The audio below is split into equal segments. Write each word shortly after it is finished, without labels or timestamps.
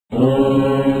ॐ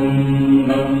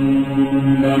गं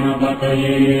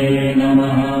गणपतये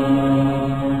नमः।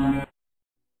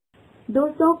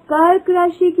 दोस्तों, कर्क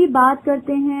राशि की बात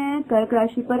करते हैं। कर्क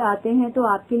राशि पर आते हैं तो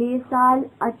आपके लिए साल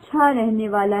अच्छा रहने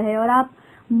वाला है और आप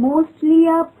मोस्टली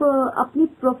अपनी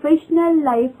प्रोफेशनल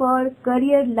लाइफ और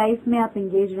करियर लाइफ में आप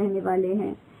एंगेज रहने वाले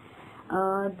हैं।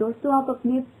 दोस्तों, आप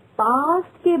अपने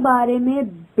पास्ट के बारे में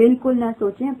बिल्कुल ना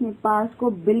सोचें, अपने पास्ट को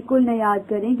बिल्कुल ना याद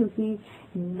करें, क्योंकि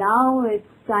now it's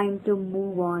time to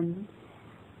move on.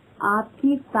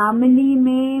 आपकी फैमिली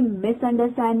में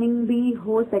मिसअंडरस्टैंडिंग भी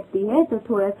हो सकती है, तो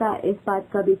थोड़ा सा इस बात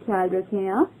का भी ख्याल रखें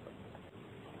आप।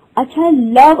 अच्छा,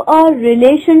 लव और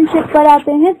रिलेशनशिप पर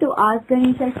आते हैं तो आज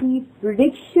गणेशा की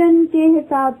प्रिडिक्शन के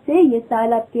हिसाब से ये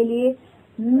साल आपके लिए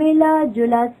मिला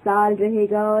जुला साल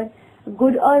रहेगा और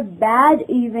गुड और बैड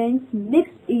इवेंट्स,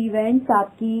 मिक्स्ड इवेंट्स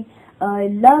आपकी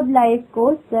लव लाइफ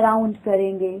को सराउंड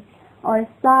करेंगे। और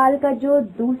साल का जो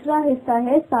दूसरा हिस्सा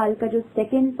है, साल का जो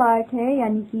सेकंड पार्ट है,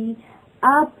 यानी कि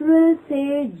अप्रैल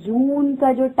से जून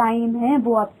का जो टाइम है,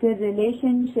 वो आपके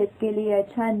रिलेशनशिप के लिए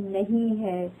अच्छा नहीं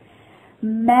है।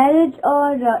 मैरिज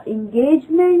और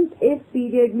एंगेजमेंट इस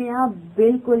पीरियड में आप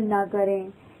बिल्कुल ना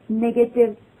करें।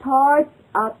 नेगेटिव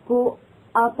थॉट्स आपको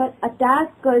आप पर अटैक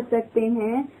कर सकते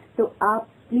हैं, तो आप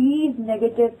प्लीज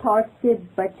नेगेटिव थॉट्स से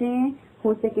बचें।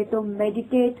 हो सके तो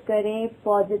मेडिटेट करें,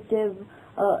 पॉजिटिव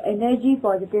एनर्जी,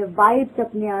 पॉजिटिव वाइब्स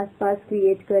अपने आसपास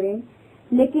क्रिएट करें।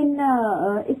 लेकिन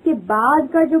इसके बाद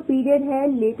का जो पीरियड है,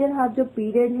 लेटर हाफ जो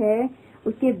पीरियड है,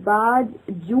 उसके बाद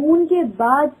जून के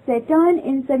बाद सैटर्न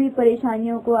इन सभी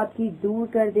परेशानियों को आपकी दूर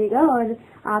कर देगा और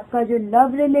आपका जो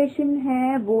लव रिलेशन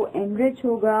है वो एनरिच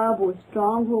होगा, वो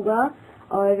स्ट्रांग होगा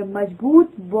और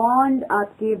मजबूत बॉन्ड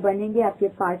आपके बनेंगे आपके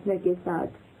पार्टनर के साथ।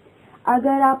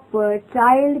 अगर आप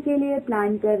चाइल्ड के लिए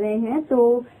प्लान कर रहे हैं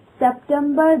तो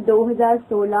सितंबर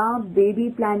 2016 बेबी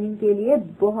प्लानिंग के लिए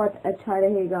बहुत अच्छा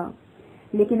रहेगा।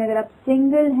 लेकिन अगर आप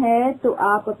सिंगल हैं तो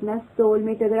आप अपना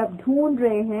सोलमेट अगर आप ढूंढ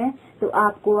रहे हैं तो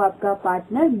आपको आपका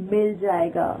पार्टनर मिल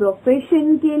जाएगा।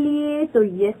 प्रोफेशन के लिए तो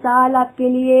ये साल आपके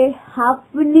लिए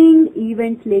हैपनिंग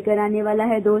इवेंट्स लेकर आने वाला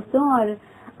है दोस्तों। और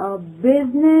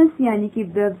बिजनेस यानी कि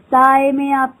व्यवसाय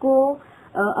में आपको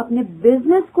अपने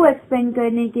बिजनेस को एक्सपेंड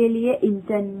करने के लिए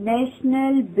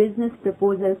इंटरनेशनल बिजनेस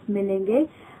प्रपोजल्स मिलेंगे।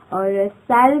 और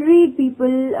सैलरी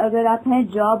पीपल अगर आप हैं,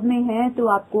 जॉब में हैं, तो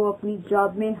आपको अपनी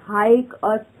जॉब में हाइक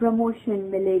और प्रमोशन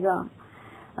मिलेगा।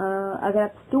 अगर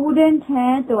आप स्टूडेंट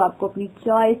हैं तो आपको अपनी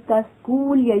चॉइस का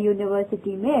स्कूल या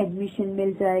यूनिवर्सिटी में एडमिशन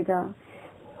मिल जाएगा।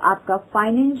 आपका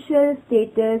फाइनेंशियल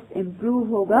स्टेटस इम्प्रूव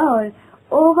होगा और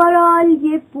ओवरऑल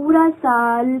ये पूरा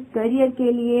साल करियर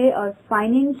के लिए और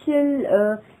फाइनेंशियल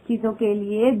चीजों के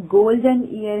लिए गोल्डन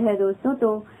ईयर है दोस्तों।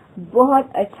 तो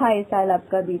बहुत अच्छा ये साल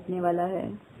आपका बीतने वाला है।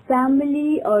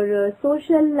 फैमिली और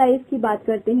सोशल लाइफ की बात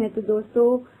करते हैं तो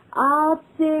दोस्तों,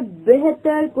 आपसे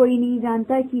बेहतर कोई नहीं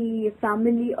जानता कि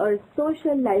फैमिली और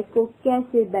सोशल लाइफ को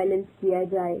कैसे बैलेंस किया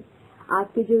जाए।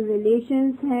 आपके जो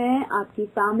रिलेशंस हैं आपकी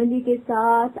फैमिली के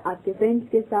साथ, आपके फ्रेंड्स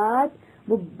के साथ,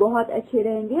 वो बहुत अच्छे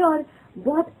रहेंगे और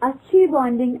बहुत अच्छी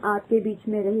बॉन्डिंग आपके बीच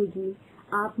में रहेगी।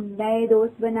 आप नए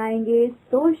दोस्त बनाएंगे,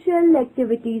 सोशल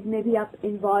एक्टिविटीज में भी आप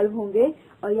इन्वॉल्व होंगे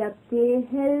और ये आपके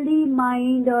हेल्दी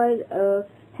माइंड और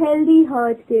हेल्दी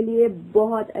हार्ट के लिए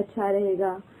बहुत अच्छा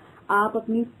रहेगा। आप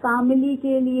अपनी फैमिली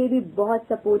के लिए भी बहुत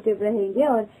सपोर्टिव रहेंगे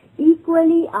और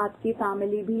इक्वली आपकी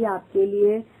फैमिली भी आपके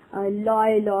लिए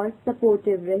लॉयल और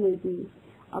सपोर्टिव रहेगी।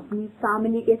 अपनी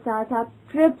फैमिली के साथ आप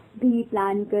ट्रिप्स भी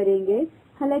प्लान करेंगे।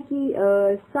 हालांकि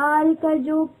साल का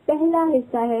जो पहला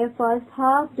हिस्सा है, फर्स्ट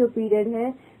हाफ जो पीरियड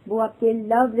है, वो आपके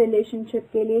लव रिलेशनशिप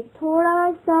के लिए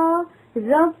थोड़ा सा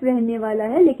रफ रहने वाला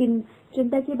है, लेकिन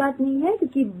चिंता की बात नहीं है,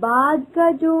 क्योंकि बाद का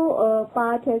जो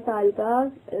पार्ट है साल का,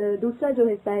 दूसरा जो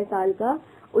हिस्सा है साल का,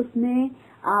 उसमें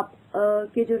आप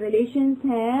के जो रिलेशंस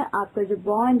हैं, आपका जो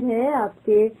बॉन्ड है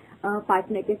आपके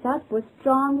पार्टनर के साथ, वो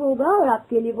स्ट्रांग होगा और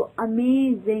आपके लिए वो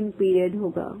अमेजिंग पीरियड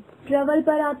होगा। ट्रेवल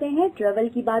पर आते हैं, ट्रेवल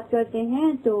की बात करते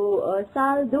हैं तो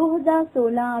साल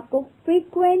 2016 आपको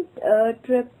फ्रीक्वेंट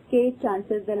ट्रिप के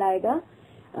चांसेस दिलाएगा।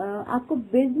 आपको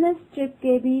बिजनेस ट्रिप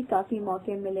के भी काफी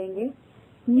मौके मिलेंगे।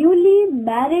 न्यूली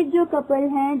मैरिड जो कपल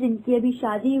हैं जिनकी अभी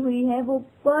शादी हुई है, वो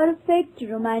परफेक्ट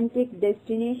रोमांटिक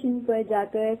डेस्टिनेशन पर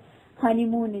जाकर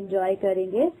हनीमून एंजॉय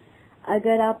करेंगे।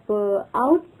 अगर आप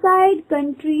आउटसाइड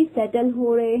कंट्री सेटल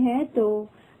हो रहे हैं तो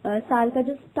साल का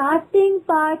जो स्टार्टिंग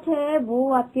पार्ट है वो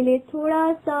आपके लिए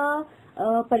थोड़ा सा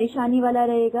परेशानी वाला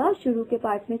रहेगा। शुरू के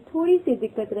पार्ट में थोड़ी सी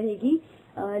दिक्कत रहेगी,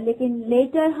 लेकिन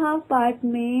लेटर हाफ पार्ट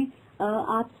में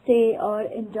आप स्टे और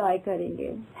एंजॉय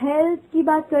करेंगे। हेल्थ की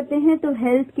बात करते हैं तो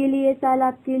हेल्थ के लिए साल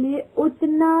आपके लिए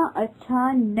उतना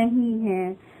अच्छा नहीं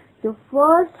है। तो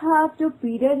फर्स्ट हाफ जो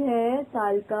पीरियड है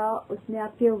साल का, उसमें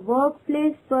आपके वर्क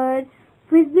प्लेस पर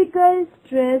फिजिकल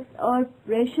स्ट्रेस और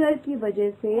प्रेशर की वजह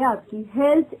से आपकी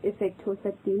हेल्थ इफेक्ट हो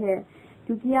सकती है,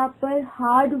 क्योंकि आप पर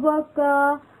हार्ड वर्क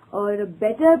का और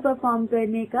बेटर परफॉर्म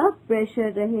करने का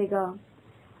प्रेशर रहेगा।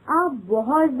 आप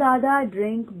बहुत ज्यादा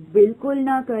ड्रिंक बिल्कुल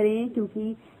ना करें,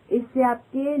 क्योंकि इससे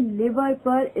आपके लिवर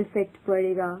पर इफेक्ट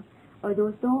पड़ेगा। और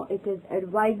दोस्तों, इट इज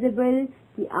एडवाइजेबल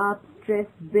कि आप स्ट्रेस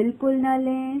बिल्कुल ना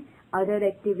लें, अदर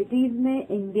एक्टिविटीज में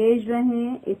एंगेज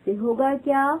रहें। इससे होगा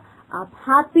क्या, आप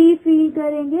हैप्पी फील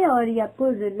करेंगे और ये आपको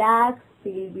रिलैक्स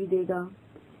फील भी देगा।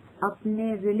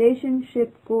 अपने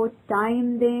रिलेशनशिप को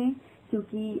टाइम दें,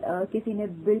 क्योंकि किसी ने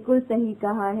बिल्कुल सही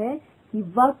कहा है कि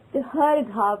वक्त हर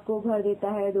घाव को भर देता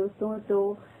है दोस्तों।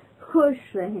 तो खुश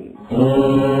रहें।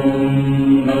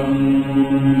 ओम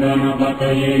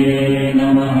गणपतये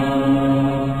नमः।